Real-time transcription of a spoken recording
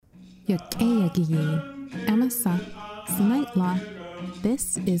Yakayagi, Amasa, Sanaitla.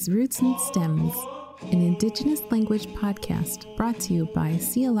 This is Roots and Stems, an Indigenous language podcast brought to you by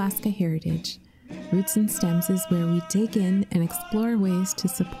Sealaska Heritage. Roots and Stems is where we dig in and explore ways to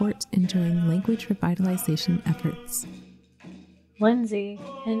support and join language revitalization efforts. Lindsay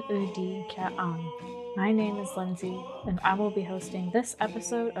and Udi Ka'an. My name is Lindsay, and I will be hosting this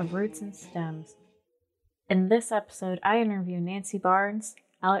episode of Roots and Stems. In this episode, I interview Nancy Barnes,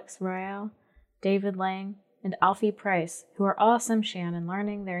 Alex Royale, David Lang, and Alfie Price, who are all Tsimshian and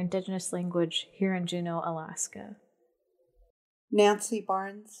learning their Indigenous language here in Juneau, Alaska. Nancy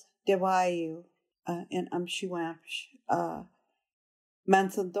Barnes, Dewayu, in Amshuamsh,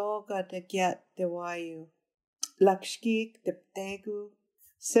 Mansandoga de Get Dewayu, Lakshkik de Ptegu,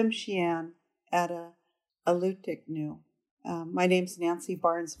 Tsimshian, Ada Alutiknu. My name's Nancy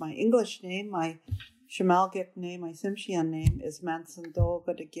Barnes. My English name, my Shimalgik name, my Tsimshian name is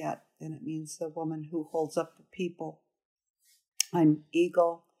Mansandoga de Get, and it means the woman who holds up the people. I'm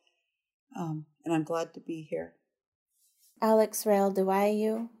Eagle, and I'm glad to be here. Alex Rael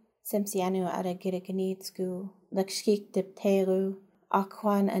Dewayu, Tsimshianu Ada Girikanitsku, Lakshkik de Pteru,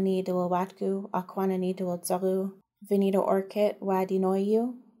 Akwan Ani de Watku, Akwan Ani de Zaru, Vinita Orchid,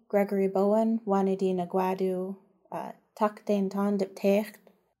 Wadinoyu, Gregory Bowen, Wanadi Nagwadu, Takden Ton de Ptecht,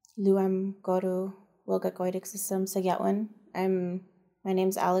 Luam Goru, Wilga Goidik System Sagyatwan. My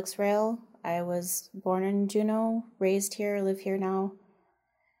name's Alex Rail. I was born in Juneau, raised here, live here now.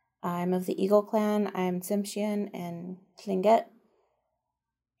 I'm of the Eagle Clan. I'm Tsimshian and Tlingit,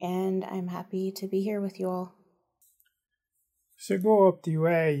 and I'm happy to be here with you all. So go up the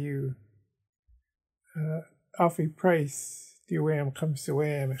way you, Alfie Price, the way I'm comes to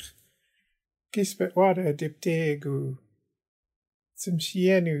way. Kispet water diptegu,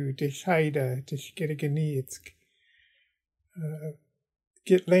 Tsimshianu de Haida de Giriganitsk.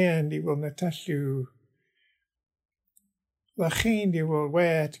 Get land, he will natashu. Lachin, he will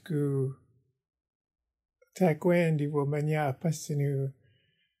wet go. Tagwen, he will manya pasinu.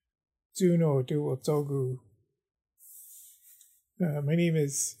 Juno, do will togu. My name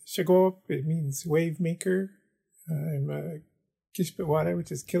is Shagop. It means wave maker. I'm a Kishpetwada,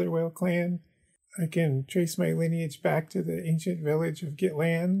 which is Killer Whale Clan. I can trace my lineage back to the ancient village of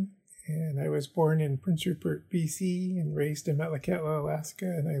Gitlan, and I was born in Prince Rupert, BC, and raised in Metlakatla, Alaska,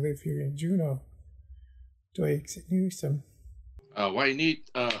 and I live here in Juneau. Doyexit Newsome. Wainit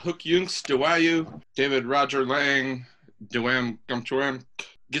Hook Yunks Dewayu, David Roger Lang, Dewam Gumchwam,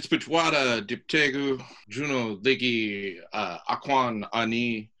 Gitspitwada Diptegu, Juno Ligi Akwan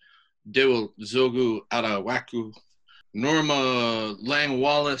Ani, Dewil Zogu Arawaku, Norma Lang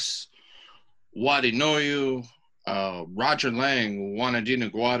Wallace, Wadi Noyu, Roger Lang,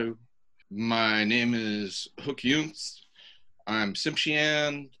 Wanadina Guadu. My name is Hook Yunks. I'm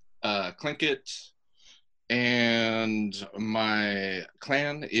Tsimshian, Tlingit, and my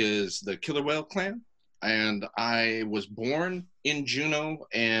clan is the Killer Whale Clan. And I was born in Juneau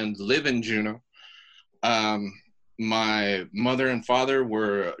and live in Juneau. My mother and father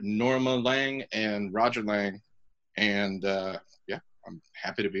were Norma Lang and Roger Lang. And I'm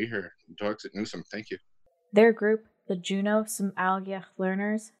happy to be here. Dogs at Newsom, thank you. Their group, the Juneau Tsimalgiach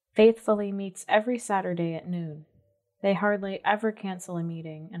Learners, faithfully meets every Saturday at noon. They hardly ever cancel a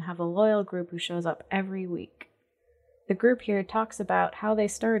meeting and have a loyal group who shows up every week. The group here talks about how they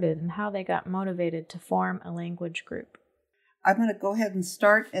started and how they got motivated to form a language group. I'm going to go ahead and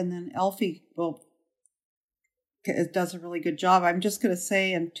start, and then Alfie does a really good job. I'm just going to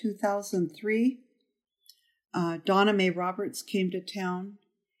say in 2003, Donna Mae Roberts came to town,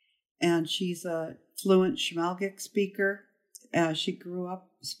 and she's a fluent Shimalgik speaker. She grew up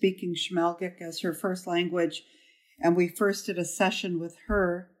speaking Shimalgik as her first language, and we first did a session with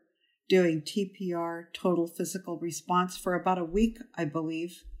her doing TPR, total physical response, for about a week, I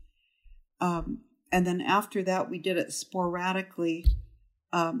believe. And then after that, we did it sporadically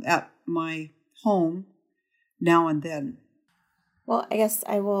at my home now and then. Well, I guess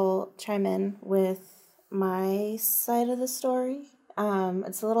I will chime in with my side of the story.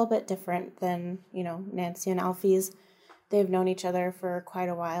 It's a little bit different than, Nancy and Alfie's. They've known each other for quite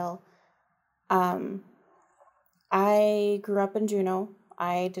a while. I grew up in Juneau.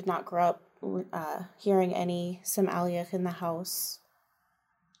 I did not grow up hearing any Tsimaliach in the house.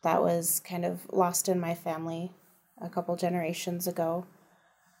 That was kind of lost in my family a couple generations ago.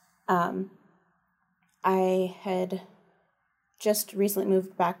 I had just recently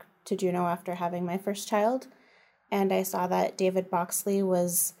moved back to Juneau after having my first child, and I saw that David Boxley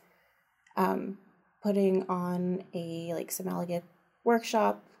was putting on a Tsimaliach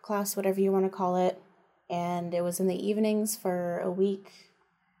workshop, class, whatever you want to call it, and it was in the evenings for a week.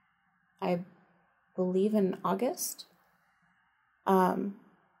 I believe in August.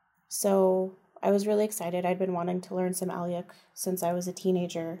 So I was really excited. I'd been wanting to learn some Alyuk since I was a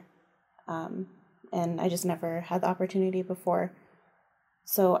teenager, and I just never had the opportunity before.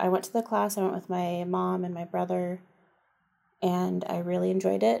 So I went to the class. I went with my mom and my brother, and I really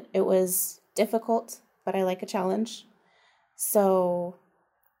enjoyed it. It was difficult, but I like a challenge. So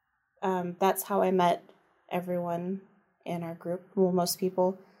that's how I met everyone in our group, well, most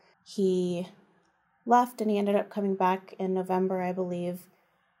people. He left and he ended up coming back in November, I believe,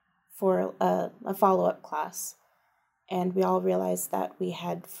 for a follow-up class. And we all realized that we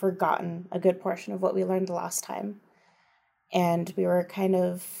had forgotten a good portion of what we learned the last time. And we were kind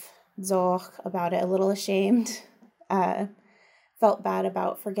of zorg about it, a little ashamed, felt bad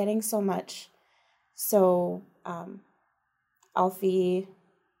about forgetting so much. So Alfie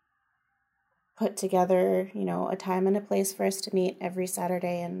put together, a time and a place for us to meet every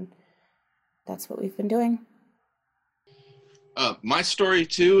Saturday, and that's what we've been doing. My story,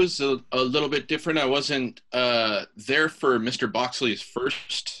 too, is a little bit different. I wasn't there for Mr. Boxley's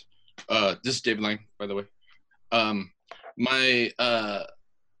first. This is David Lang, by the way. My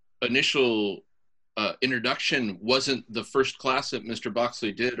initial introduction wasn't the first class that Mr.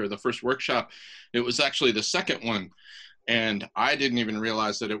 Boxley did or the first workshop. It was actually the second one. And I didn't even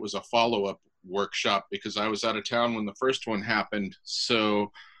realize that it was a follow-up workshop because I was out of town when the first one happened.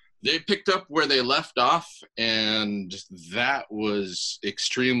 So they picked up where they left off, and that was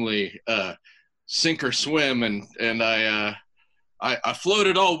extremely sink or swim. And I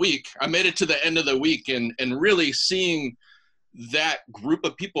floated all week. I made it to the end of the week, and really seeing that group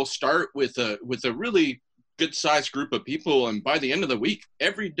of people start with a really good sized group of people, and by the end of the week,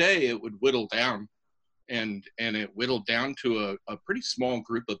 every day it would whittle down, and it whittled down to a pretty small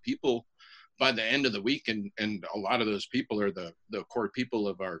group of people by the end of the week, and a lot of those people are the core people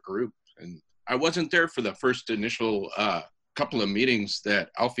of our group. And I wasn't there for the first initial couple of meetings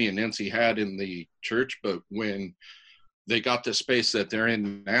that Alfie and Nancy had in the church, but when they got the space that they're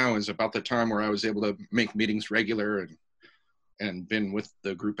in now is about the time where I was able to make meetings regular and been with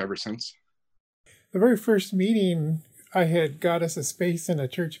the group ever since. The very first meeting, I had got us a space in a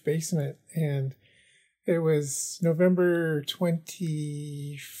church basement, and it was November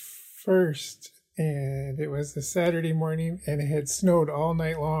 21st, and it was a Saturday morning, and it had snowed all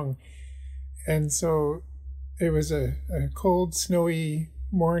night long. And so it was a cold, snowy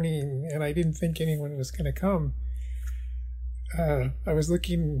morning, and I didn't think anyone was going to come. I was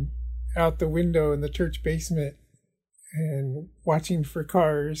looking out the window in the church basement and watching for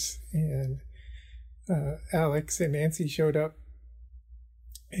cars, and Alex and Nancy showed up,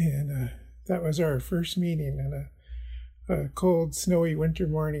 and that was our first meeting in a cold, snowy winter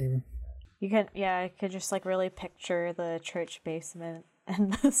morning. I could just really picture the church basement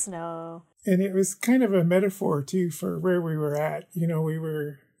and the snow. And it was kind of a metaphor too for where we were at. We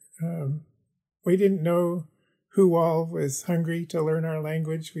didn't know who all was hungry to learn our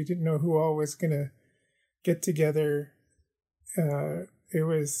language. We didn't know who all was going to get together.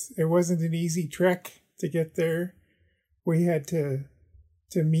 It wasn't an easy trek to get there. We had to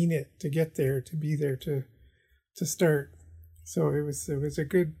mean it to get there, to be there, to start. So it was a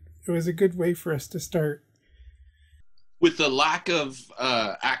good way for us to start. With the lack of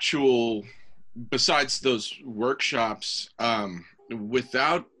actual, besides those workshops,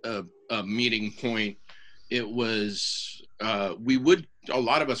 without a meeting point, it was a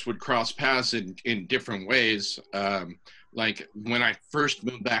lot of us would cross paths in different ways. Like when I first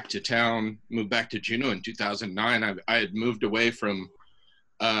moved back to Juneau in 2009, I had moved away from,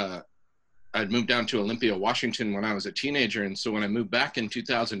 I'd moved down to Olympia, Washington when I was a teenager. And so when I moved back in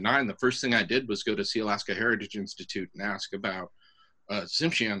 2009, the first thing I did was go to Sealaska Heritage Institute and ask about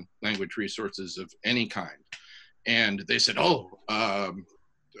Tsimshian language resources of any kind. And they said, we don't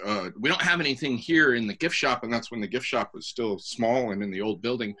have anything here in the gift shop. And that's when the gift shop was still small and in the old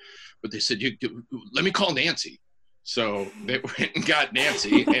building. But they said, let me call Nancy. So they went and got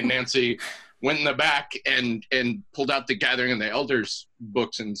Nancy, and Nancy went in the back and pulled out the Gathering of the Elders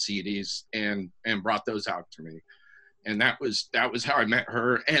books and CDs and brought those out to me. And that was how I met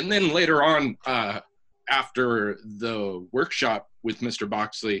her. And then later on, after the workshop with Mr.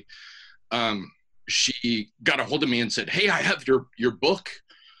 Boxley, she got a hold of me and said, "Hey, I have your book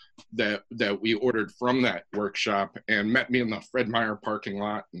that we ordered from that workshop," and met me in the Fred Meyer parking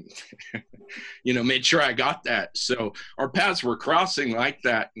lot and made sure I got that. So our paths were crossing like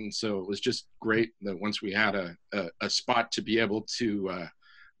that, and so it was just great that once we had a spot to be able to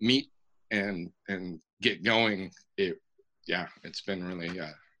meet and get going, it's been really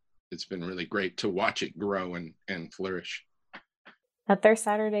great to watch it grow and flourish. That their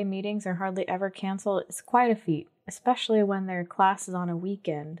Saturday meetings are hardly ever canceled is quite a feat, especially when their class is on a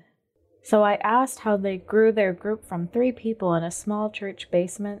weekend. So I asked how they grew their group from 3 people in a small church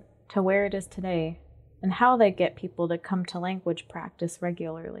basement to where it is today, and how they get people to come to language practice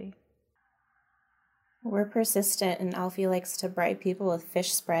regularly. We're persistent, and Alfie likes to bribe people with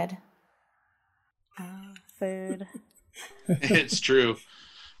fish spread. Food. It's true.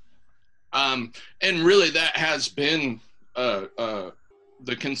 And really that has been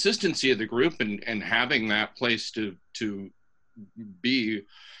the consistency of the group and having that place to be,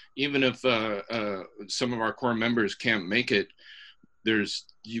 even if some of our core members can't make it,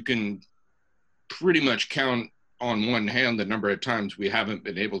 you can pretty much count on one hand the number of times we haven't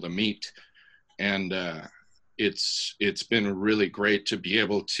been able to meet. And it's been really great to be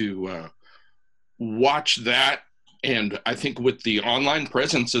able to watch that. And I think with the online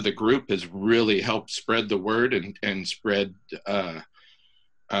presence of the group has really helped spread the word and spread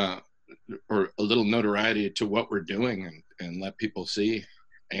or a little notoriety to what we're doing and let people see.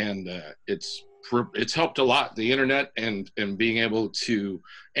 And it's helped a lot. The internet and being able to,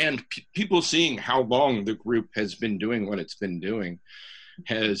 and people seeing how long the group has been doing what it's been doing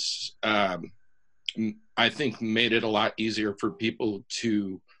has, I think, made it a lot easier for people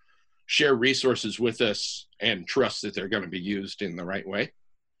to share resources with us and trust that they're going to be used in the right way,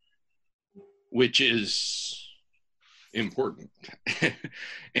 which is important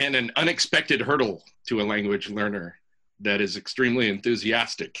and an unexpected hurdle to a language learner that is extremely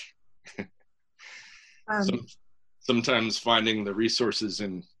enthusiastic. Sometimes finding the resources,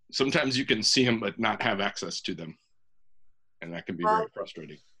 and sometimes you can see them but not have access to them, and that can be very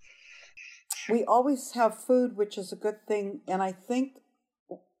frustrating. We always have food, which is a good thing, and I think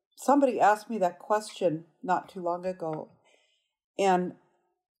somebody asked me that question not too long ago, and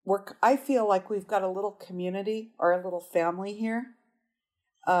I feel like we've got a little community or a little family here.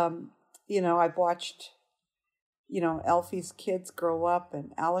 I've watched, Alfie's kids grow up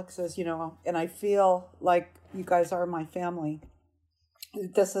and Alex's, and I feel like you guys are my family.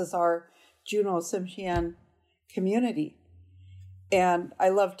 This is our Juneau Tsimshian community. And I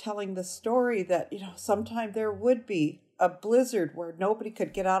love telling the story that, sometime there would be a blizzard where nobody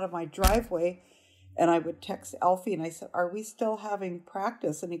could get out of my driveway. And I would text Alfie and I said, "Are we still having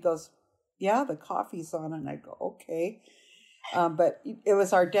practice?" And he goes, "Yeah, the coffee's on." And I go, "Okay." But it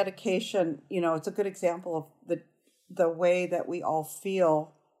was our dedication. It's a good example of the way that we all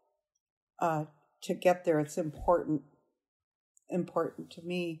feel to get there. It's important to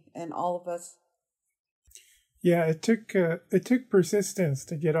me and all of us. Yeah, it took persistence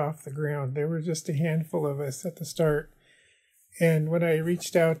to get off the ground. There were just a handful of us at the start. And when I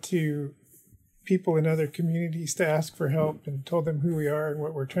reached out to people in other communities to ask for help and told them who we are and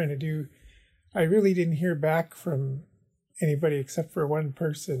what we're trying to do, I really didn't hear back from anybody except for one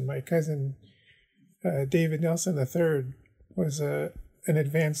person. My cousin, David Nelson III, was an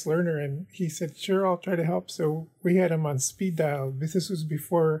advanced learner, and he said, "Sure, I'll try to help." So we had him on speed dial. This was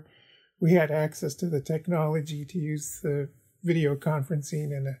before we had access to the technology to use the video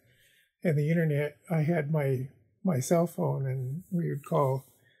conferencing and the internet. I had my cell phone, and we would call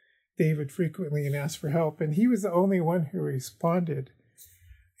David frequently and ask for help, and he was the only one who responded.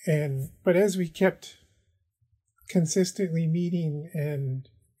 But as we kept consistently meeting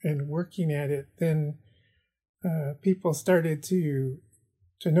and working at it, then people started to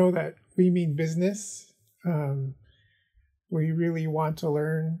know that we mean business. We really want to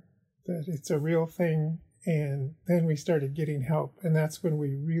learn, that it's a real thing, and then we started getting help, and that's when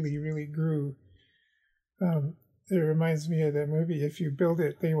we really, really grew. It reminds me of that movie, "If you build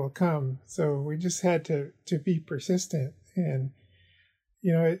it, they will come." So we just had to be persistent. And,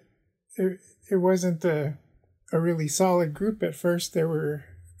 it wasn't a really solid group at first. There were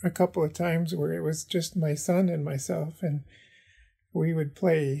a couple of times where it was just my son and myself, and we would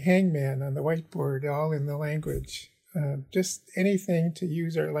play hangman on the whiteboard, all in the language, just anything to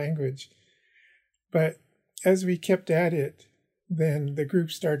use our language. But as we kept at it, then the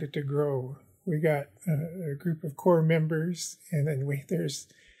group started to grow. We got a group of core members, and then there's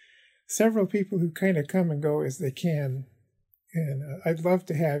several people who kind of come and go as they can. And I'd love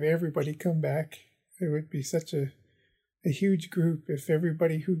to have everybody come back. It would be such a huge group if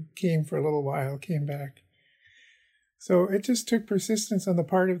everybody who came for a little while came back. So it just took persistence on the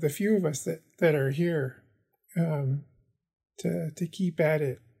part of the few of us that are here to keep at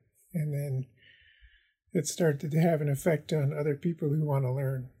it. And then it started to have an effect on other people who want to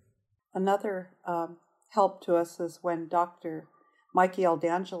learn. Another help to us is when Dr. Mikey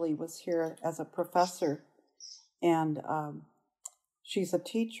Aldangeli was here as a professor, and she's a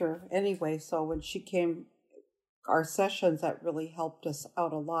teacher anyway, so when she came our sessions, that really helped us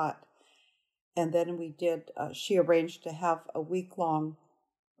out a lot. And then we did, she arranged to have a week-long,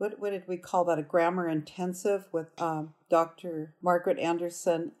 what did we call that, a grammar intensive with Dr. Margaret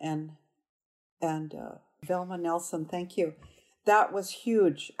Anderson and Velma Nelson, thank you. That was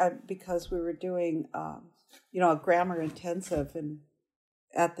huge because we were doing, a grammar intensive, and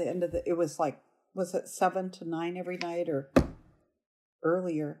at the end of it was like, was it 7 to 9 every night or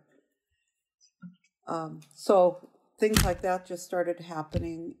earlier? So things like that just started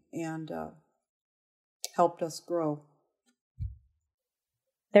happening and helped us grow.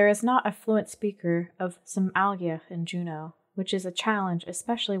 There is not a fluent speaker of Somalia in Juneau, which is a challenge,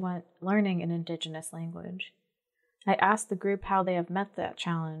 especially when learning an indigenous language. I asked the group how they have met that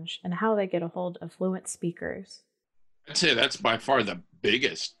challenge and how they get a hold of fluent speakers. I'd say that's by far the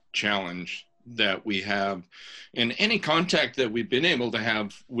biggest challenge that we have. And any contact that we've been able to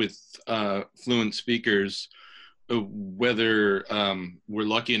have with fluent speakers, whether we're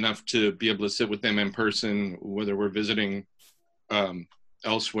lucky enough to be able to sit with them in person, whether we're visiting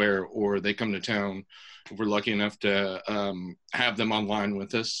elsewhere or they come to town, if we're lucky enough to have them online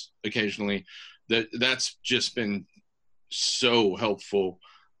with us occasionally, that's just been so helpful,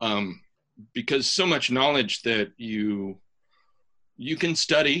 because so much knowledge that you can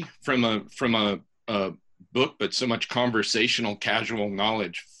study from a book, but so much conversational, casual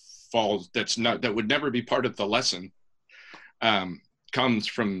knowledge that would never be part of the lesson, comes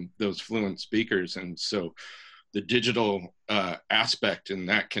from those fluent speakers. And so the digital aspect and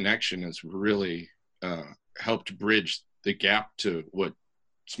that connection has really helped bridge the gap to what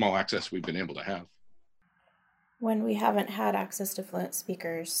small access we've been able to have. When we haven't had access to fluent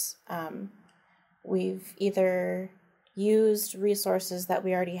speakers, we've either used resources that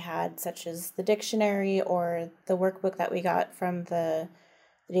we already had, such as the dictionary or the workbook that we got from the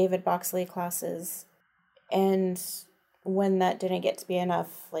David Boxley classes. And when that didn't get to be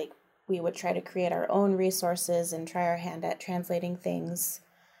enough, we would try to create our own resources and try our hand at translating things.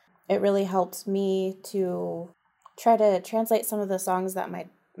 It really helped me to try to translate some of the songs that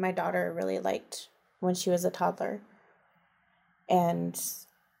my daughter really liked when she was a toddler. And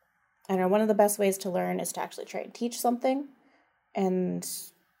I know one of the best ways to learn is to actually try and teach something. And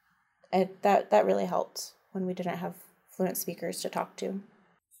that really helped when we didn't have fluent speakers to talk to.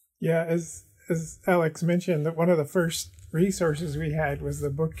 Yeah, as Alex mentioned, that one of the first resources we had was the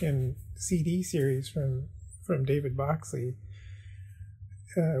book and CD series from David Boxley.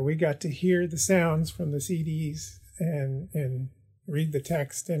 We got to hear the sounds from the CDs and read the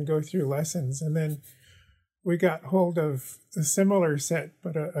text and go through lessons. And then we got hold of a similar set,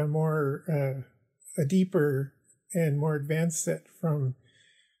 but a deeper and more advanced set from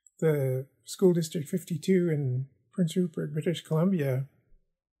the School District 52 in Prince Rupert, British Columbia,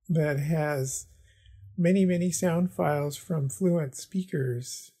 that has many, many sound files from fluent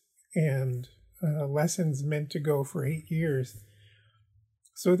speakers and lessons meant to go for 8 years.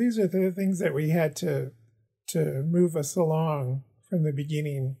 So these are the things that we had to move us along from the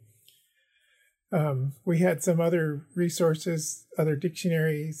beginning. We had some other resources, other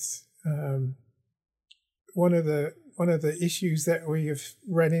dictionaries. One of the issues that we have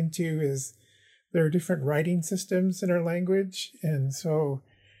run into is there are different writing systems in our language, and so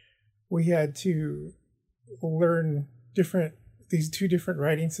we had to learn these two different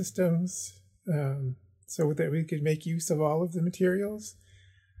writing systems so that we could make use of all of the materials.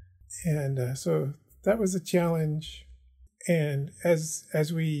 And so that was a challenge. And as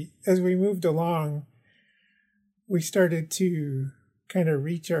we moved along, we started to kind of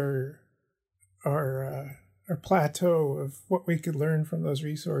reach our plateau of what we could learn from those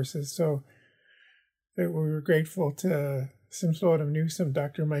resources. So we were grateful to Simsodam Newsom,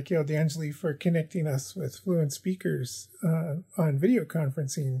 Dr. Michael D'Angeli, for connecting us with fluent speakers on video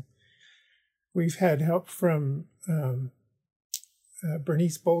conferencing. We've had help from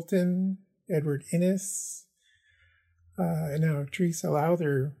Bernice Bolton, Edward Innes, and now Teresa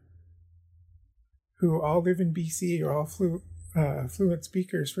Lowther, who all live in BC, are all fluent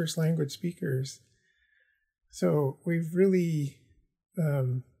speakers, first language speakers. So we've really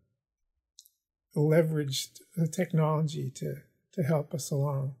leveraged the technology to help us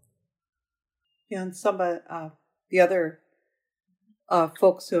along. Yeah, and some of the other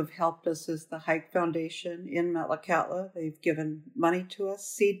folks who have helped us is the Hike Foundation in Metlakatla. They've given money to us,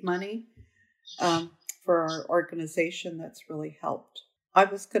 seed money, for our organization. That's really helped. I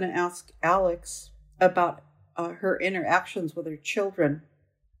was going to ask Alex about her interactions with her children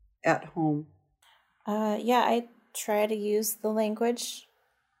at home. Yeah, I try to use the language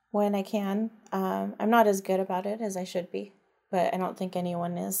when I can. I'm not as good about it as I should be, but I don't think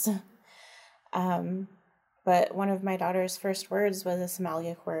anyone is. but one of my daughter's first words was a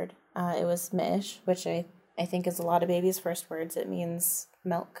Somalic word. It was mish, which I think is a lot of babies' first words. It means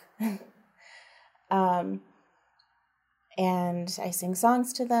milk. And I sing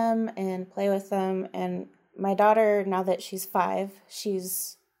songs to them and play with them. And my daughter, now that she's 5,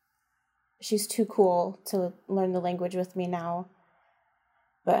 she's too cool to learn the language with me now.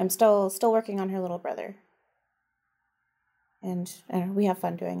 But I'm still working on her little brother. And we have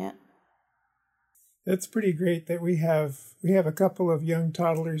fun doing it. That's pretty great that we have a couple of young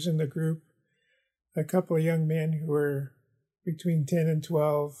toddlers in the group, a couple of young men who are between 10 and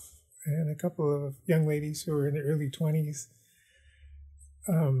 12, and a couple of young ladies who are in the early 20s.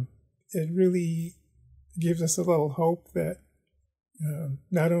 It really gives us a little hope that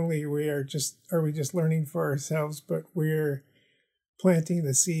not only are we just learning for ourselves, but we're planting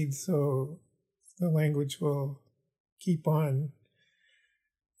the seed so the language will keep on.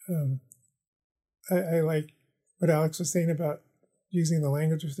 I like what Alex was saying about using the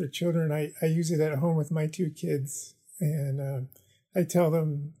language with their children. I use it at home with my 2 kids, and I tell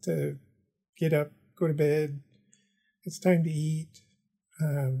them to get up, go to bed, it's time to eat.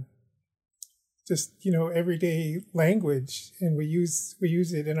 Just, everyday language, and we use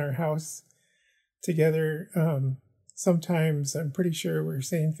it in our house together. Sometimes I'm pretty sure we're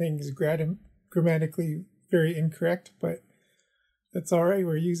saying things grammatically very incorrect, but that's all right.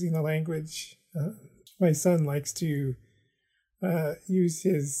 We're using the language. My son likes to use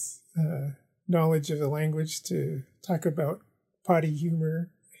his knowledge of the language to talk about potty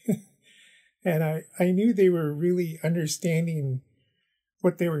humor. And I knew they were really understanding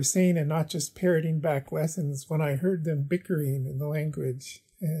what they were saying and not just parroting back lessons when I heard them bickering in the language.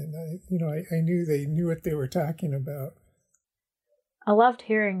 And I knew they knew what they were talking about. I loved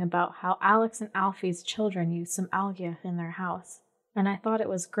hearing about how Alex and Alfie's children use Somalia in their house, and I thought it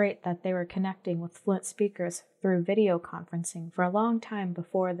was great that they were connecting with fluent speakers through video conferencing for a long time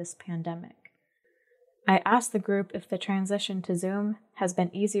before this pandemic. I asked the group if the transition to Zoom has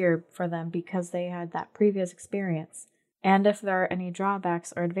been easier for them because they had that previous experience, and if there are any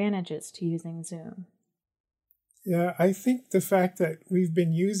drawbacks or advantages to using Zoom. Yeah, I think the fact that we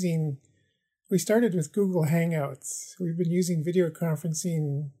started with Google Hangouts. We've been using video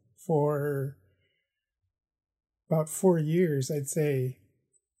conferencing for about 4 years, I'd say.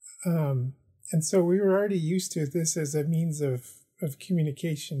 And so we were already used to this as a means of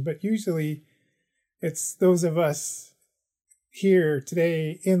communication. But usually it's those of us here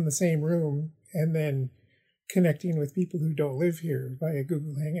today in the same room and then connecting with people who don't live here via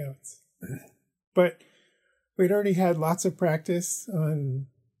Google Hangouts. But we'd already had lots of practice on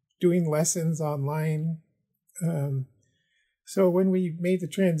doing lessons online. So when we made the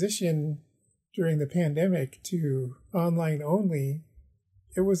transition during the pandemic to online only,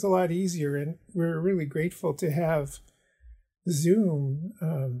 it was a lot easier, and we're really grateful to have Zoom.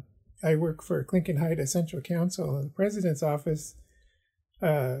 I work for Clinton-Haida Central Council, and the president's office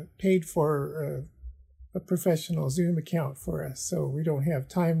paid for a professional Zoom account for us, so we don't have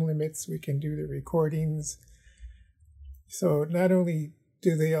time limits. We can do the recordings. So not only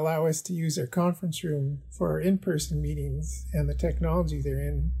do they allow us to use our conference room for our in-person meetings and the technology they're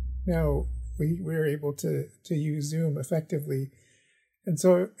in, now we're able to use Zoom effectively. And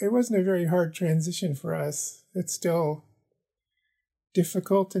so it wasn't a very hard transition for us. It's still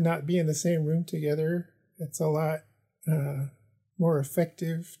difficult to not be in the same room together. It's a lot more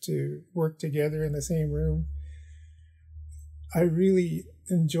effective to work together in the same room. I really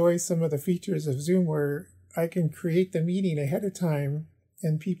enjoy some of the features of Zoom where I can create the meeting ahead of time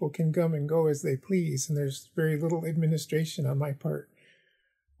and people can come and go as they please, and there's very little administration on my part.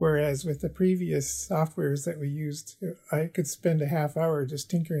 Whereas with the previous softwares that we used, I could spend a half hour just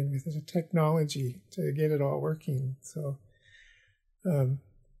tinkering with the technology to get it all working. So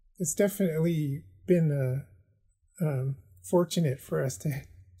it's definitely been fortunate for us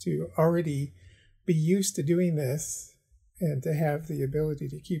to already be used to doing this and to have the ability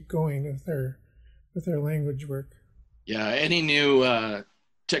to keep going with our language work. Yeah, any new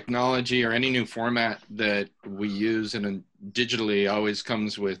technology or any new format that we use and digitally always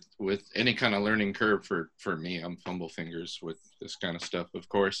comes with any kind of learning curve for me. I'm fumble fingers with this kind of stuff, of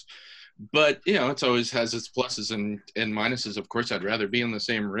course. But, it's always has its pluses and minuses. Of course, I'd rather be in the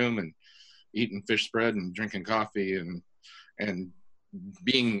same room and eating fish spread and drinking coffee and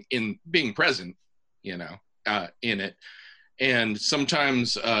being present, in it. And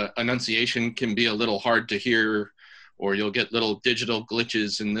sometimes enunciation can be a little hard to hear, or you'll get little digital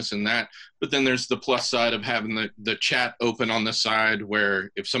glitches and this and that. But then there's the plus side of having the chat open on the side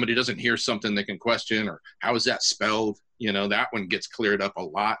where if somebody doesn't hear something, they can question, or how is that spelled? That one gets cleared up a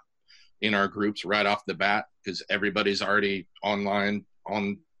lot in our groups right off the bat, because everybody's already online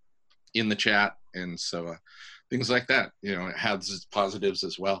in the chat. And so things like that, you know, it has its positives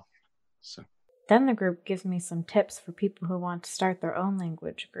as well. So then the group gives me some tips for people who want to start their own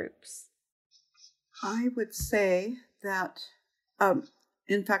language groups. I would say that,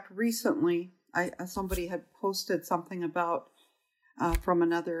 in fact, recently, somebody had posted something about from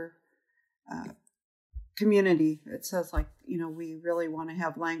another community. It says, like, you know, we really want to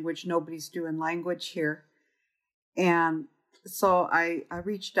have language. Nobody's doing language here. And so I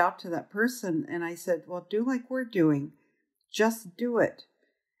reached out to that person and I said, well, do like we're doing. Just do it.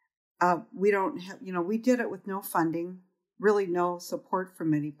 We don't have, you know, we did it with no funding, really no support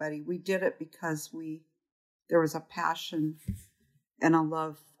from anybody. We did it because there was a passion and a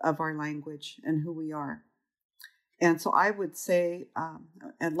love of our language and who we are. And so I would say,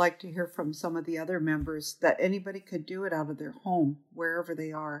 I'd like to hear from some of the other members that anybody could do it out of their home, wherever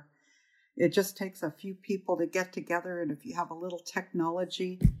they are. It just takes a few people to get together. And if you have a little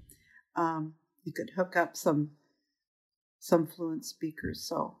technology, you could hook up some fluent speakers.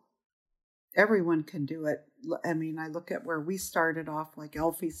 So everyone can do it. I mean, I look at where we started off, like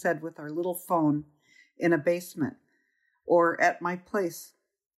Elfie said, with our little phone in a basement, or at my place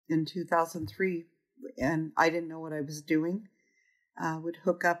in 2003. And I didn't know what I was doing. Would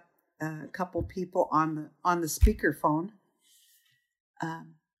hook up a couple people on the speakerphone.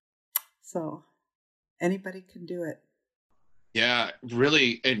 So anybody can do it. Yeah,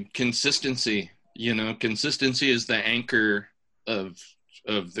 really, and consistency. You know, consistency is the anchor of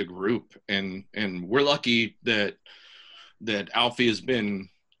the group, and we're lucky that Alfie has been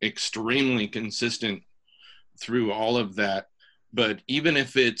extremely consistent through all of that. But even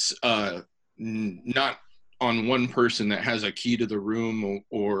if it's not on one person that has a key to the room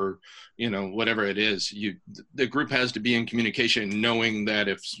or you know, whatever it is, the group has to be in communication, knowing that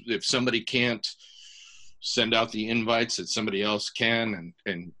if somebody can't send out the invites, that somebody else can,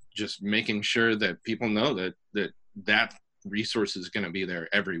 and just making sure that people know that resource is going to be there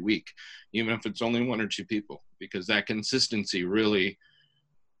every week, even if it's only one or two people, because that consistency really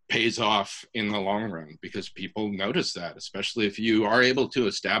pays off in the long run, because people notice that, especially if you are able to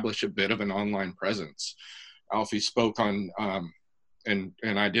establish a bit of an online presence. Alfie spoke on, and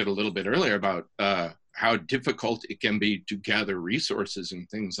I did a little bit earlier about how difficult it can be to gather resources and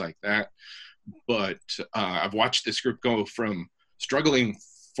things like that. But I've watched this group go from struggling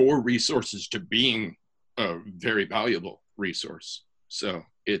for resources to being a very valuable resource. So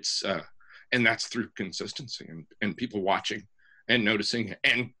it's, and that's through consistency and people watching and noticing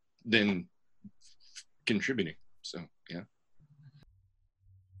and then contributing. So, yeah.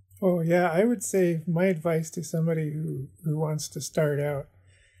 Oh, yeah. I would say my advice to somebody who wants to start out,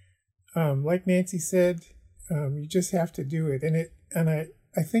 like Nancy said, you just have to do it. And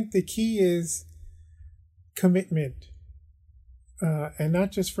I think the key is commitment, and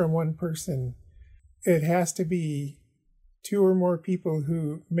not just from one person. It has to be two or more people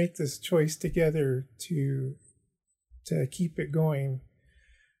who make this choice together to keep it going.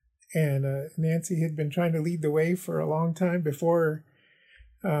 And Nancy had been trying to lead the way for a long time before,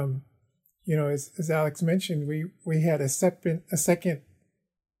 you know, as Alex mentioned, we had a second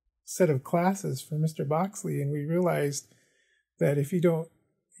set of classes for Mr. Boxley, and we realized that if you don't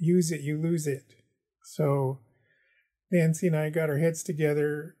use it, you lose it. So Nancy and I got our heads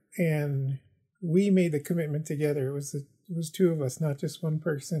together and we made the commitment together. It was two of us, not just one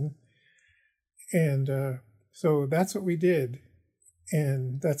person. And so that's what we did.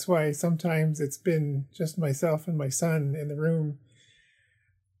 And that's why sometimes it's been just myself and my son in the room.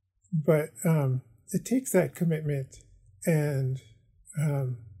 But it takes that commitment. And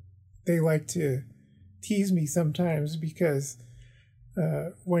they like to tease me sometimes because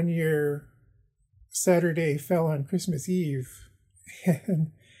one year Saturday fell on Christmas Eve.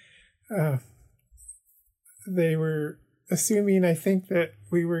 And they were assuming, I think, that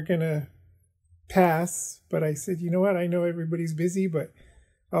we were going to pass, but I said, you know what, I know everybody's busy, but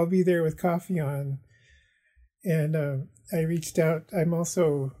I'll be there with coffee on. And I reached out. I'm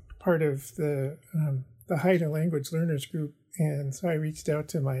also part of the Haida Language Learners Group, and so I reached out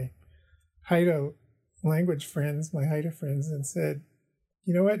to my Haida language friends, my Haida friends, and said,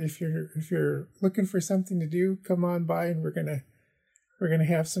 you know what, if you're looking for something to do, come on by, and we're gonna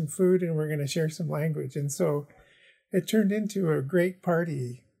have some food and we're gonna share some language. And so it turned into a great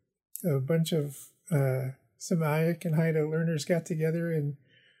party. A bunch of Semitic and Haida learners got together and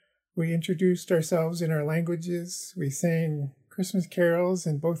we introduced ourselves in our languages. We sang Christmas carols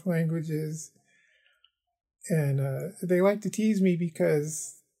in both languages. And they like to tease me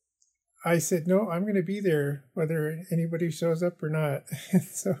because I said, no, I'm going to be there whether anybody shows up or not.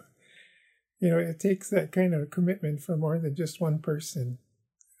 So it takes that kind of commitment from more than just one person.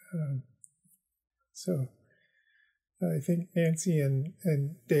 So I think Nancy and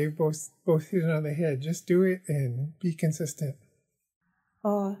Dave both hit it on the head. Just do it and be consistent.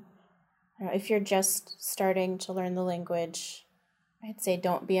 Oh, if you're just starting to learn the language, I'd say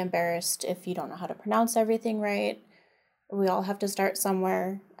don't be embarrassed if you don't know how to pronounce everything right. We all have to start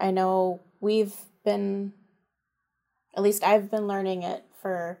somewhere. I know at least I've been learning it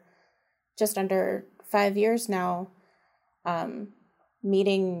for just under 5 years now,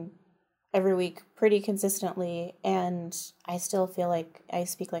 meeting every week pretty consistently, and I still feel like I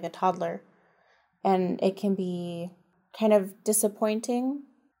speak like a toddler. And it can be kind of disappointing,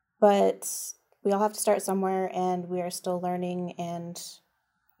 but we all have to start somewhere, and we are still learning and,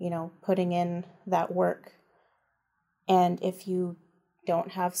 putting in that work. And if you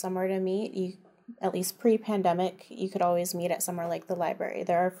don't have somewhere to meet, you, at least pre-pandemic, you could always meet at somewhere like the library.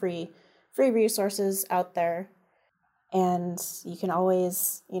 There are free resources out there. And you can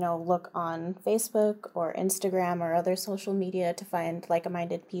always, look on Facebook or Instagram or other social media to find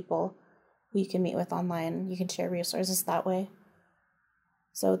like-minded people who you can meet with online. You can share resources that way.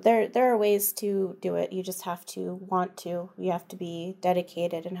 So there are ways to do it. You just have to want to. You have to be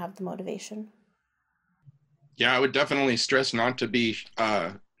dedicated and have the motivation. Yeah, I would definitely stress not to be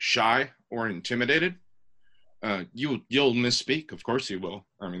shy or intimidated. You'll misspeak, of course you will.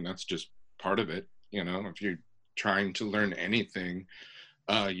 I mean, that's just part of it. If you're trying to learn anything,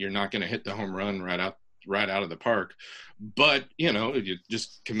 you're not going to hit the home run right out of the park. But you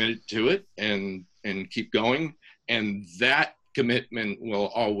just committed to it and keep going, and that commitment will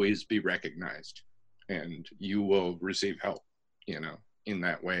always be recognized, and you will receive help. In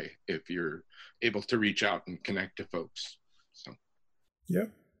that way, if you're able to reach out and connect to folks. So.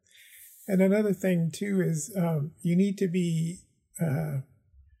 Yep. And another thing too is you need to be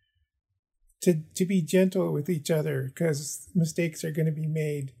to be gentle with each other, because mistakes are going to be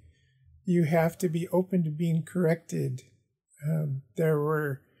made. You have to be open to being corrected. There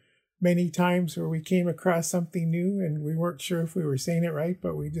were many times where we came across something new and we weren't sure if we were saying it right,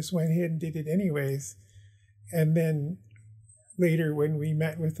 but we just went ahead and did it anyways. And then later, when we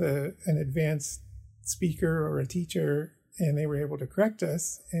met with an advanced speaker or a teacher, and they were able to correct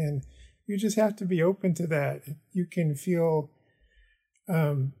us, and you just have to be open to that. You can feel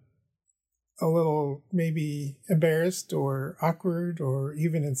a little maybe embarrassed or awkward or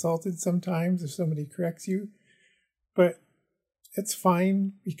even insulted sometimes if somebody corrects you, but it's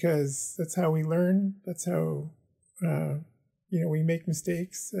fine, because that's how we learn. That's how we make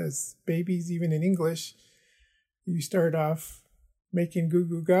mistakes as babies. Even in English, you start off making goo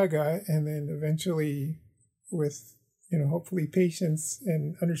goo gaga, and then eventually, with hopefully patience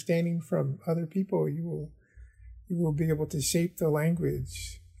and understanding from other people, you will be able to shape the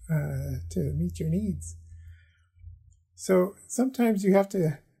language to meet your needs. So sometimes you have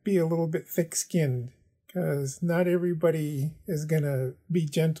to be a little bit thick-skinned, because not everybody is going to be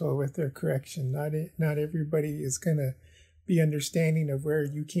gentle with their correction. Not everybody is going to be understanding of where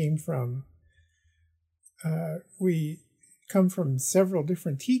you came from. We come from several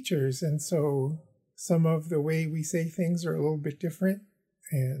different teachers, and so some of the way we say things are a little bit different,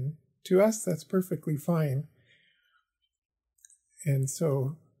 and to us that's perfectly fine. And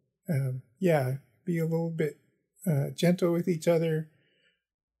so be a little bit gentle with each other,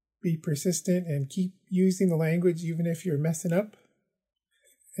 be persistent, and keep using the language even if you're messing up,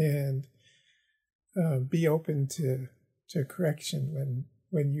 and be open to correction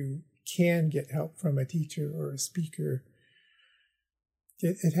when you can get help from a teacher or a speaker.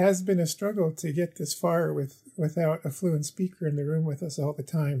 It has been a struggle to get this far without a fluent speaker in the room with us all the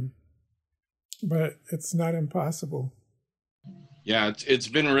time, but it's not impossible. Yeah, it's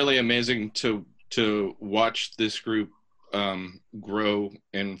been really amazing to watch this group grow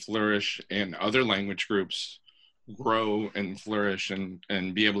and flourish, and other language groups grow and flourish,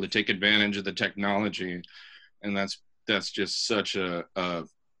 and be able to take advantage of the technology, and that's just such a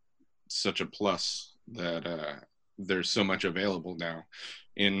plus that there's so much available now.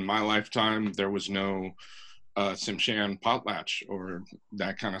 In my lifetime, there was no Tsimshian potlatch or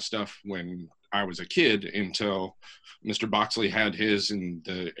that kind of stuff when I was a kid, until Mr. Boxley had his in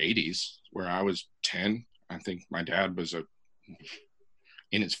the 80s, where I was 10. I think my dad was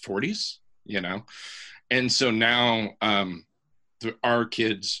in his 40s, And so now our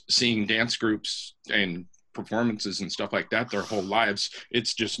kids seeing dance groups and performances and stuff like that their whole lives,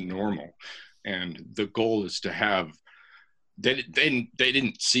 it's just normal. And the goal is to have, they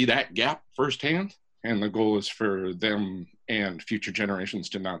didn't see that gap firsthand, and the goal is for them and future generations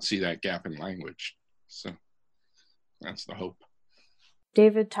to not see that gap in language. So that's the hope.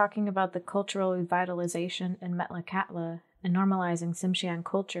 David talking about the cultural revitalization in Metlakatla and normalizing Tsimshian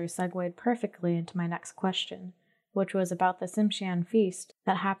culture segued perfectly into my next question, which was about the Tsimshian feast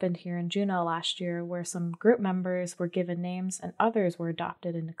that happened here in Juneau last year, where some group members were given names and others were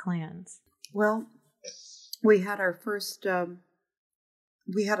adopted into clans. Well, we had our first,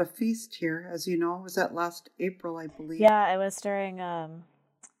 we had a feast here, as you know. Was that last April, I believe? Yeah, it was during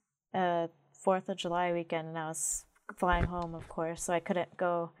 4th of July weekend, and I was flying home, of course, so I couldn't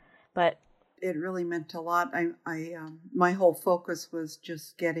go, but it really meant a lot. My whole focus was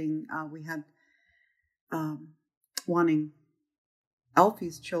just getting, we had wanting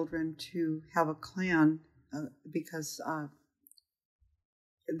Alfie's children to have a clan because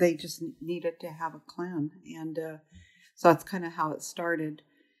they just needed to have a clan. And so that's kind of how it started.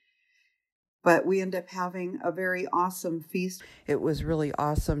 But we ended up having a very awesome feast. It was really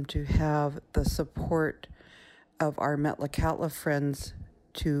awesome to have the support of our Metlakatla friends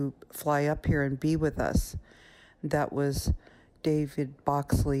to fly up here and be with us. That was David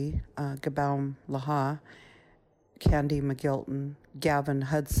Boxley, Gabaum Laha, Candy McGilton, Gavin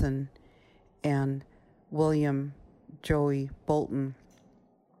Hudson, and William Joey Bolton.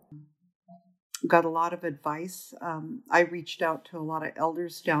 Got a lot of advice. I reached out to a lot of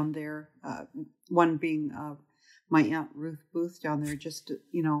elders down there, one being my Aunt Ruth Booth down there, just to,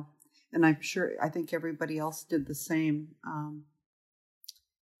 and I think everybody else did the same.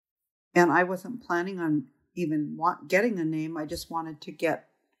 And I wasn't planning on even getting a name. I just wanted to get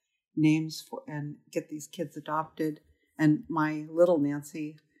names and get these kids adopted, and my little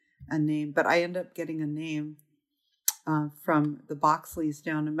Nancy a name. But I ended up getting a name from the Boxleys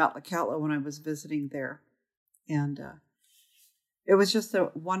down in Metlakatla when I was visiting there. And it was just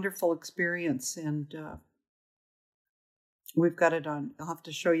a wonderful experience. And we've got it on. I'll have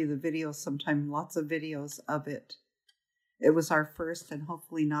to show you the videos sometime, lots of videos of it. It was our first and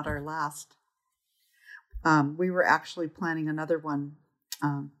hopefully not our last. We were actually planning another one.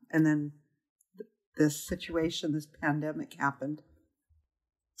 And then this situation, this pandemic happened.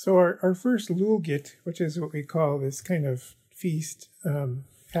 So our first Lulgit, which is what we call this kind of feast,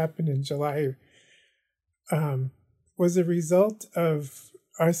 happened in July, was a result of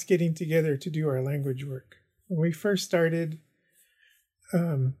us getting together to do our language work. When we first started,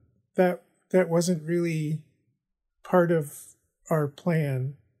 that wasn't really part of our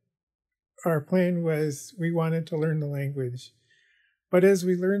plan. Our plan was we wanted to learn the language. But as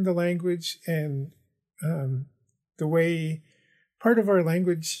we learned the language and the way part of our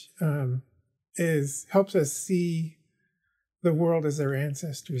language helps us see the world as our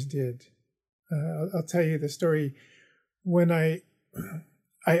ancestors did. I'll tell you the story. When I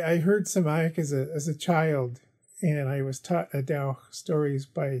heard Samayak as a child, and I was taught Adao stories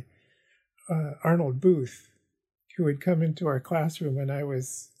by Arnold Booth, who would come into our classroom when I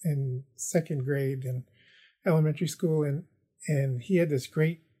was in second grade in elementary school, and he had this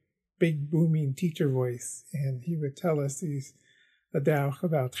great, big, booming teacher voice, and he would tell us these Adao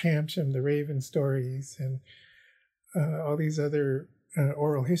about Hampshire, the Raven stories, and all these other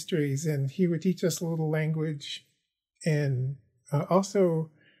oral histories, and he would teach us a little language, and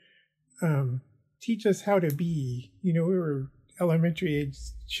also teach us how to be. We were elementary age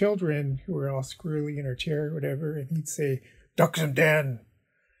children who were all squirrely in our chair or whatever, and he'd say, "Duxum Dan,"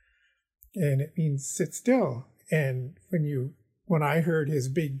 and it means sit still. And when I heard his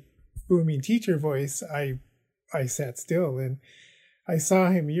big booming teacher voice, I sat still, and I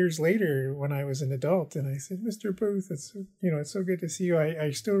saw him years later when I was an adult, and I said, "Mr. Booth, it's so good to see you. I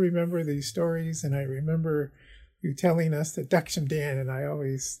still remember these stories, and I remember you telling us that Duxum Dan," and I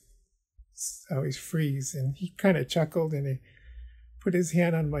always freeze. And he kind of chuckled, and he put his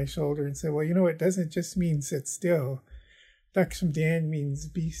hand on my shoulder and said, "Well, it doesn't just mean sit still. Duxum Dan means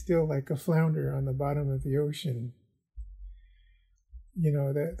be still like a flounder on the bottom of the ocean.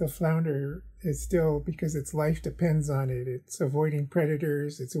 The flounder is still because its life depends on it. It's avoiding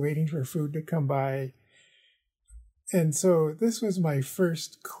predators. It's waiting for food to come by." And so this was my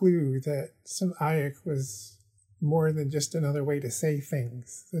first clue that some Ayak was more than just another way to say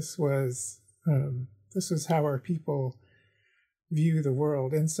things. This was how our people view the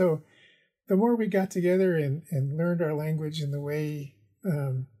world. And so the more we got together and learned our language and the way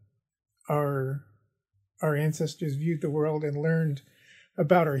our ancestors viewed the world and learned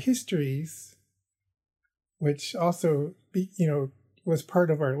about our histories, which also was part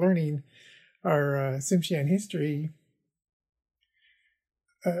of our learning, our Tsimshian history,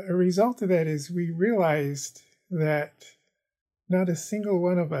 a result of that is we realized that not a single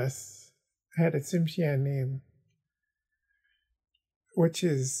one of us had a Tsimshian name, which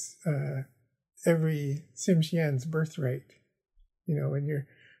is every Tsimshian's birthright.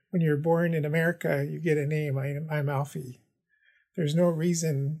 when you're born in America, you get a name. I'm Alfie. There's no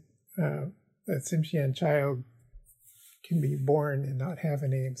reason that Tsimshian child can be born and not have a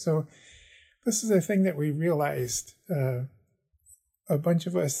name. So this is a thing that we realized. A bunch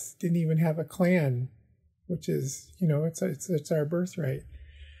of us didn't even have a clan, which is, it's our birthright.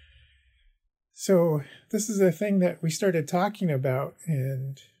 So this is a thing that we started talking about,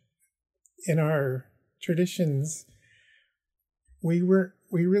 and in our traditions, we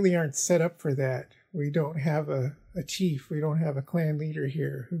really aren't set up for that. We don't have a chief. We don't have a clan leader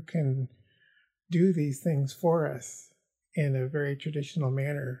here who can do these things for us in a very traditional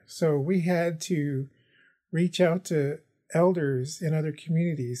manner. So we had to reach out to elders in other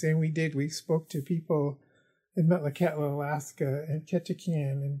communities, and we did. We spoke to people in Metlakatla, Alaska, and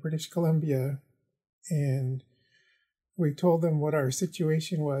Ketchikan in British Columbia, and we told them what our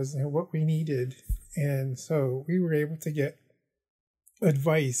situation was and what we needed. And so we were able to get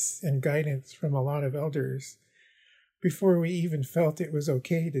advice and guidance from a lot of elders before we even felt it was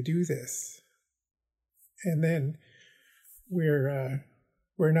okay to do this. And then we're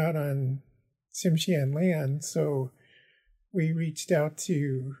not on Tsimshian land, so we reached out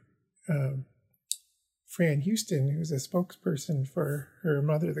to Fran Houston, who's a spokesperson for her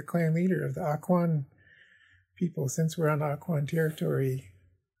mother, the clan leader of the Akwán people. Since we're on Akwán territory,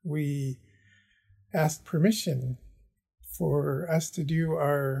 we asked permission for us to do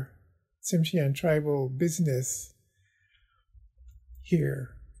our Tsimshian tribal business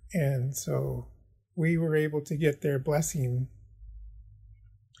here. And so we were able to get their blessing.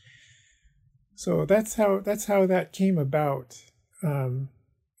 So that's how that came about.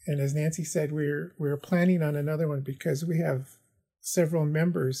 And as Nancy said, we're planning on another one because we have several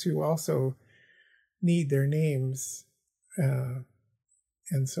members who also need their names.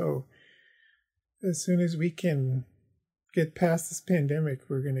 And so as soon as we can get past this pandemic,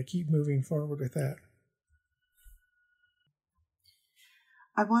 we're going to keep moving forward with that.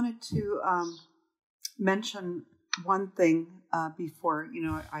 I wanted to mention one thing before,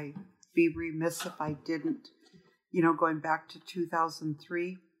 I'd be remiss if I didn't, going back to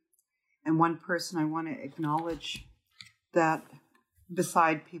 2003. And one person I want to acknowledge that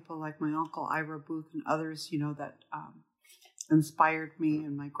beside people like my uncle Ira Booth and others, that inspired me,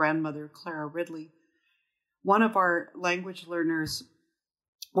 and my grandmother Clara Ridley. One of our language learners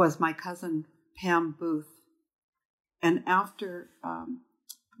was my cousin Pam Booth. And after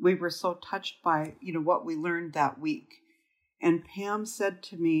we were so touched by, what we learned that week, and Pam said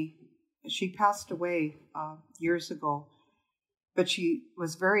to me, she passed away years ago, but she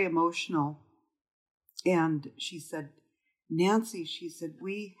was very emotional. And she said, Nancy, she said,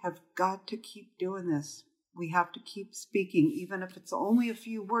 we have got to keep doing this. We have to keep speaking, even if it's only a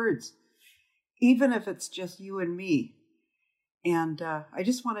few words, even if it's just you and me. And I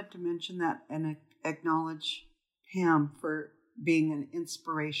just wanted to mention that and acknowledge Pam for being an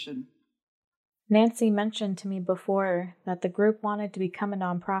inspiration. Nancy mentioned to me before that the group wanted to become a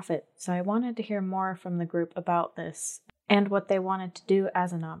nonprofit, so I wanted to hear more from the group about this and what they wanted to do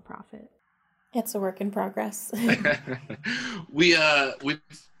as a nonprofit. It's a work in progress. We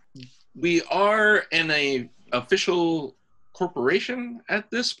are in a official corporation at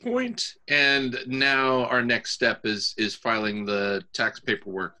this point, and now our next step is filing the tax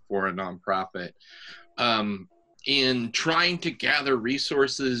paperwork for a nonprofit. In trying to gather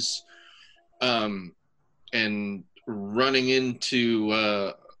resources and running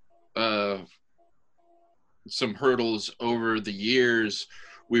into some hurdles over the years,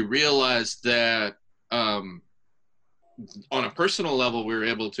 we realized that on a personal level, we were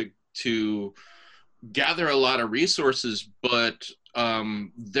able to gather a lot of resources, but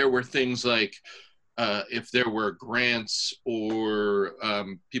there were things like if there were grants or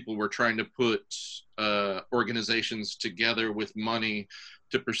people were trying to put organizations together with money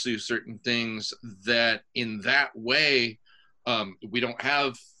to pursue certain things, that in that way, we don't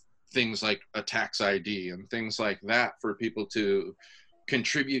have things like a tax ID and things like that for people to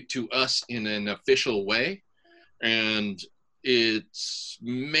contribute to us in an official way. And it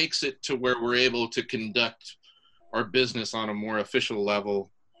makes it to where we're able to conduct our business on a more official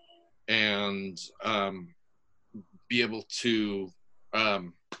level and be able to,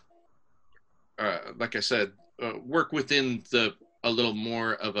 like I said, work within a little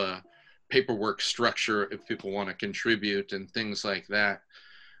more of a paperwork structure if people want to contribute and things like that,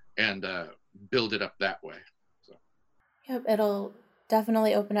 and build it up that way. So. Yep, it'll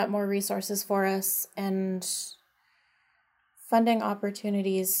definitely open up more resources for us and funding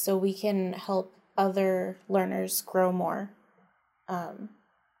opportunities so we can help other learners grow more.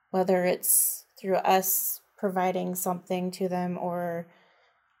 Whether it's through us providing something to them or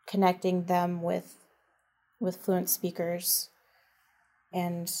connecting them with fluent speakers.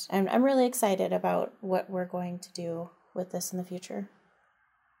 And I'm really excited about what we're going to do with this in the future.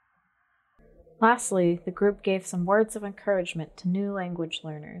 Lastly, the group gave some words of encouragement to new language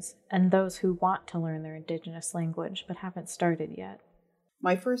learners and those who want to learn their Indigenous language but haven't started yet.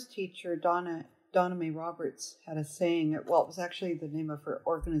 My first teacher, Donna Mae Roberts, had a saying. Well, it was actually the name of her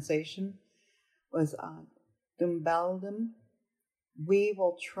organization, was Dumbaldum, we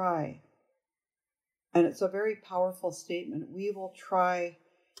will try. And it's a very powerful statement. We will try.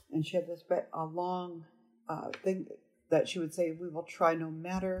 And she had this a long thing that she would say, we will try no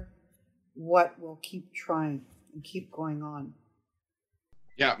matter what, we'll keep trying and keep going on.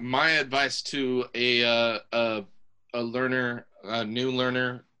 Yeah, my advice to a learner, a new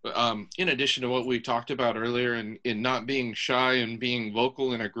learner, in addition to what we talked about earlier in not being shy and being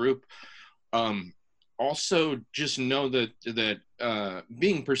vocal in a group, also just know that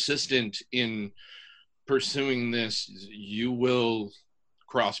being persistent in pursuing this, you will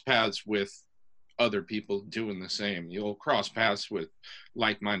cross paths with other people doing the same. You'll cross paths with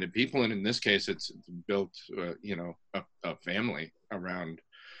like-minded people, and in this case, it's built, a family around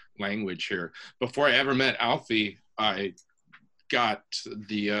language here. Before I ever met Alfie, I got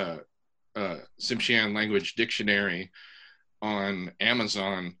the Tsimshian language dictionary on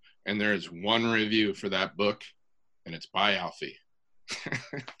Amazon, and there's one review for that book, and it's by Alfie.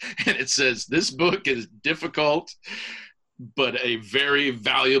 And it says, this book is difficult, but a very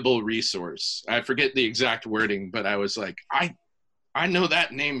valuable resource. I forget the exact wording, but I was like, I know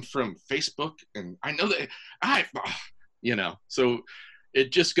that name from Facebook, and I know that so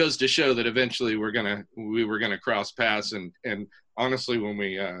it just goes to show that eventually we were gonna cross paths. And honestly, when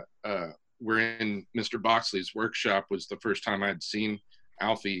we were in Mr. Boxley's workshop, was the first time I'd seen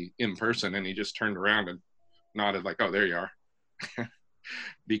Alfie in person, and he just turned around and nodded like, oh, there you are.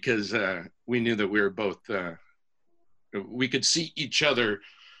 Because we knew that we were both, we could see each other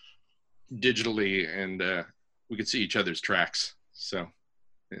digitally, and we could see each other's tracks. So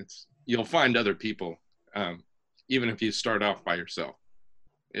you'll find other people, even if you start off by yourself.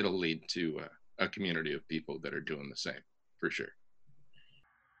 It'll lead to a community of people that are doing the same, for sure.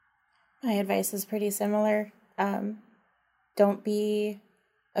 My advice is pretty similar. Don't be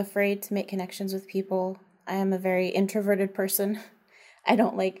afraid to make connections with people. I am a very introverted person. I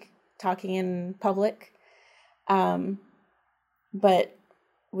don't like talking in public. But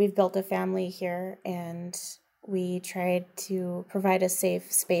we've built a family here, and we tried to provide a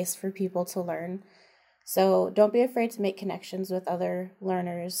safe space for people to learn. So don't be afraid to make connections with other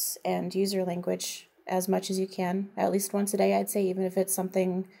learners and use your language as much as you can, at least once a day, I'd say, even if it's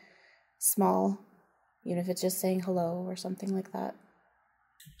something small, even if it's just saying hello or something like that.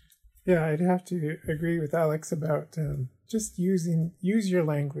 Yeah, I'd have to agree with Alex about just use your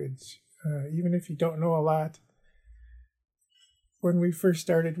language, even if you don't know a lot. When we first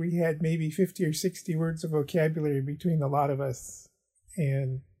started, we had maybe 50 or 60 words of vocabulary between a lot of us,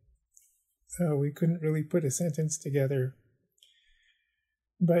 and we couldn't really put a sentence together.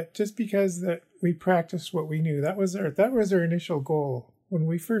 But just because that we practiced what we knew, that was our initial goal. When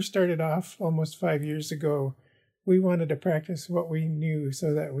we first started off almost 5 years ago, we wanted to practice what we knew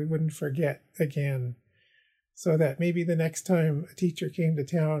so that we wouldn't forget again, so that maybe the next time a teacher came to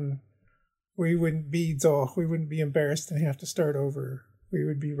town, we wouldn't be embarrassed and have to start over. We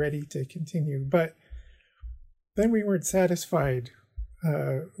would be ready to continue. But then we weren't satisfied.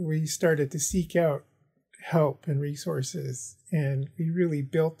 We started to seek out help and resources, and we really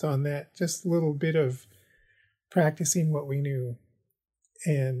built on that just little bit of practicing what we knew.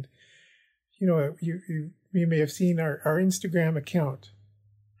 And you may have seen our Instagram account.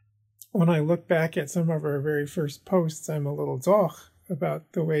 When I look back at some of our very first posts, I'm a little zoch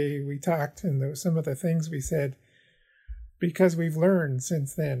about the way we talked and some of the things we said, because we've learned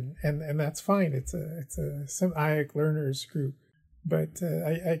since then, and that's fine. It's some IAC learners group, but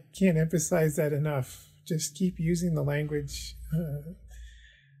I can't emphasize that enough. Just keep using the language.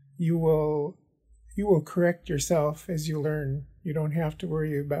 You will correct yourself as you learn. You don't have to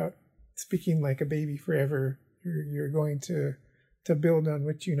worry about speaking like a baby forever. You're going to build on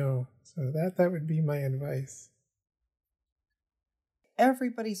what you know. So that would be my advice.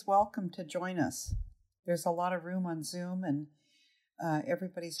 Everybody's welcome to join us. There's a lot of room on Zoom, and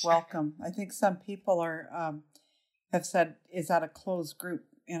everybody's welcome. I think some people have said, "Is that a closed group?"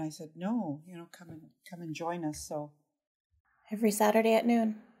 And I said, "No, come and join us." So every Saturday at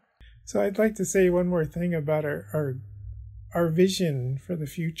noon. So I'd like to say one more thing about our vision for the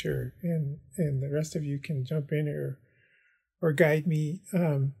future, and the rest of you can jump in or guide me.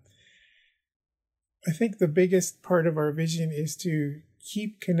 I think the biggest part of our vision is to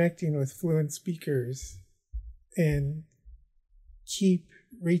keep connecting with fluent speakers and keep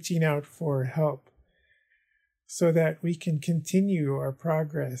reaching out for help so that we can continue our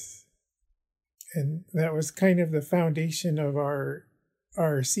progress. And that was kind of the foundation of our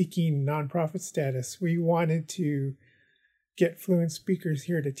seeking nonprofit status. We wanted to get fluent speakers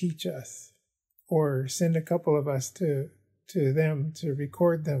here to teach us, or send a couple of us to them to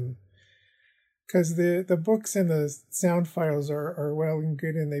record them. Because the books and the sound files are well and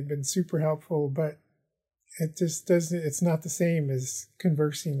good, and they've been super helpful, but it just doesn't, it's not the same as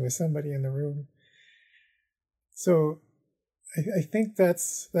conversing with somebody in the room. So I think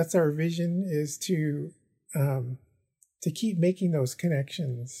that's our vision, is to keep making those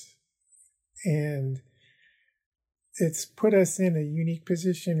connections. And it's put us in a unique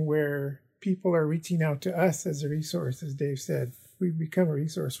position where people are reaching out to us as a resource, as Dave said. We've become a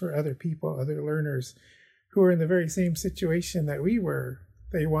resource for other people, other learners who are in the very same situation that we were.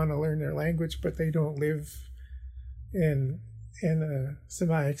 They want to learn their language, but they don't live in a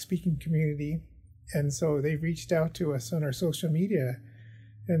Samoanic speaking community. And so they've reached out to us on our social media,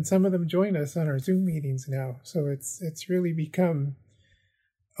 and some of them join us on our Zoom meetings now. So it's really become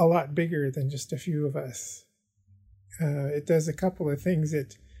a lot bigger than just a few of us. It does a couple of things.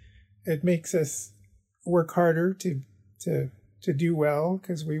 It makes us work harder to do well,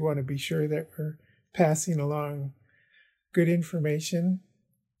 because we want to be sure that we're passing along good information,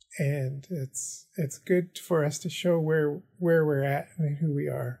 and it's good for us to show where we're at and who we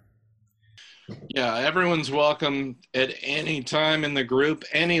are. Yeah, everyone's welcome at any time in the group,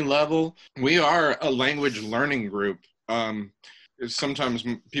 any level. We are a language learning group. Sometimes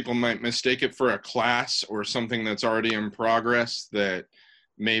people might mistake it for a class or something that's already in progress that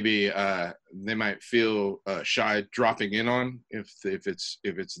maybe they might feel shy dropping in on if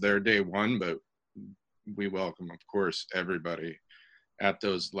it's their day one, but we welcome, of course, everybody at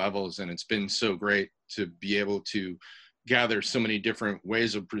those levels. And it's been so great to be able to gather so many different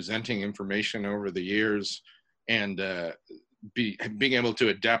ways of presenting information over the years, and being able to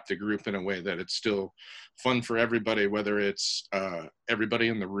adapt the group in a way that it's still fun for everybody, whether it's everybody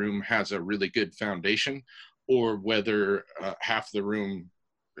in the room has a really good foundation, or whether half the room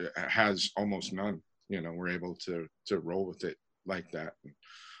has almost none. You know, we're able to roll with it like that.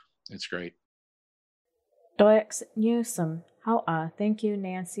 It's great. Doix Newsome, thank you,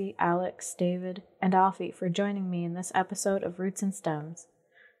 Nancy, Alex, David, and Alfie for joining me in this episode of Roots and Stems.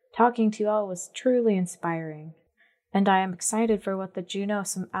 Talking to you all was truly inspiring, and I am excited for what the Juneau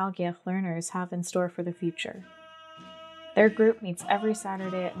Algiach learners have in store for the future. Their group meets every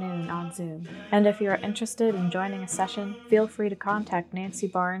Saturday at noon on Zoom, and if you are interested in joining a session, feel free to contact Nancy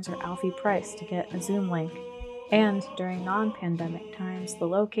Barnes or Alfie Price to get a Zoom link, and during non-pandemic times, the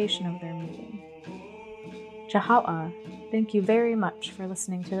location of their meeting. Jaha'a, thank you very much for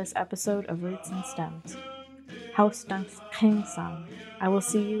listening to this episode of Roots and Stems. House Dunks King Sung. I will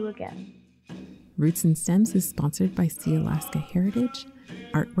see you again. Roots and Stems is sponsored by Sealaska Heritage.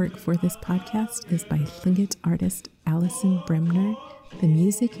 Artwork for this podcast is by Tlingit artist Allison Bremner. The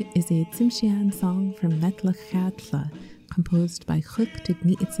music is a Tsimshian song from Metlachadla, composed by Chuk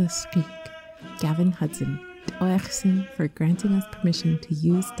Tigniitza Skrik, Gavin Hudson, Oechsin for granting us permission to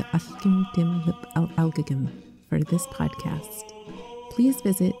use the Alkim Dim Lip Algagim for this podcast. Please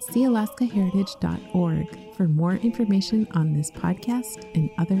visit sealaskaheritage.org for more information on this podcast and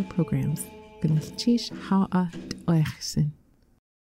other programs. G'nilchish ha'a d'oechsin.